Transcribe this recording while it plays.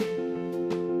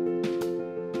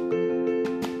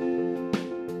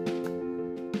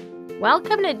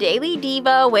Welcome to Daily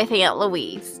Devo with Aunt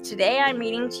Louise. Today I'm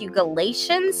reading to you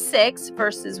Galatians 6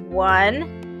 verses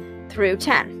 1 through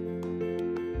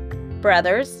 10.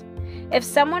 Brothers, if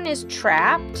someone is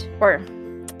trapped,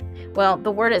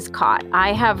 the word is caught.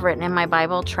 I have written in my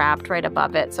Bible trapped right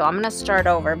above it, so I'm going to start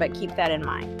over, but keep that in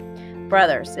mind.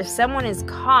 Brothers, if someone is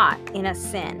caught in a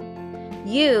sin,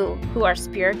 you who are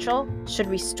spiritual should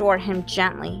restore him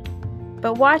gently.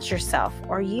 But watch yourself,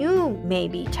 or you may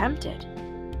be tempted.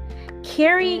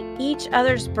 Carry each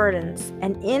other's burdens,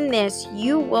 and in this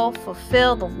you will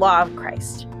fulfill the law of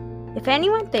Christ. If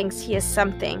anyone thinks he is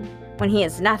something when he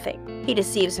is nothing, he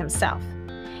deceives himself.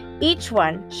 Each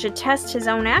one should test his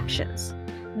own actions.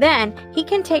 Then he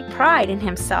can take pride in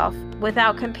himself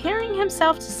without comparing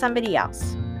himself to somebody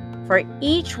else, for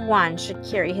each one should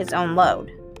carry his own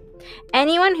load.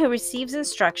 Anyone who receives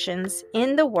instructions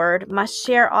in the word must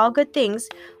share all good things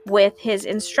with his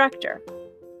instructor.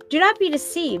 Do not be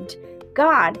deceived.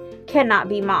 God cannot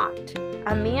be mocked.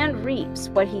 A man reaps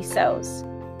what he sows.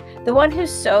 The one who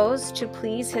sows to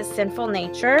please his sinful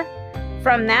nature,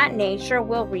 from that nature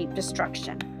will reap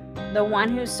destruction. The one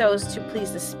who sows to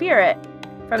please the Spirit,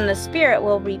 from the Spirit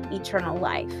will reap eternal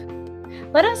life.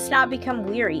 Let us not become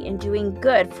weary in doing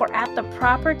good, for at the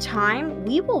proper time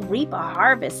we will reap a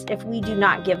harvest if we do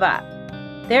not give up.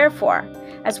 Therefore,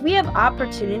 as we have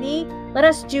opportunity, let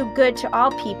us do good to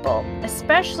all people,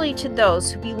 especially to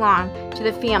those who belong to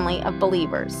the family of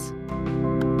believers.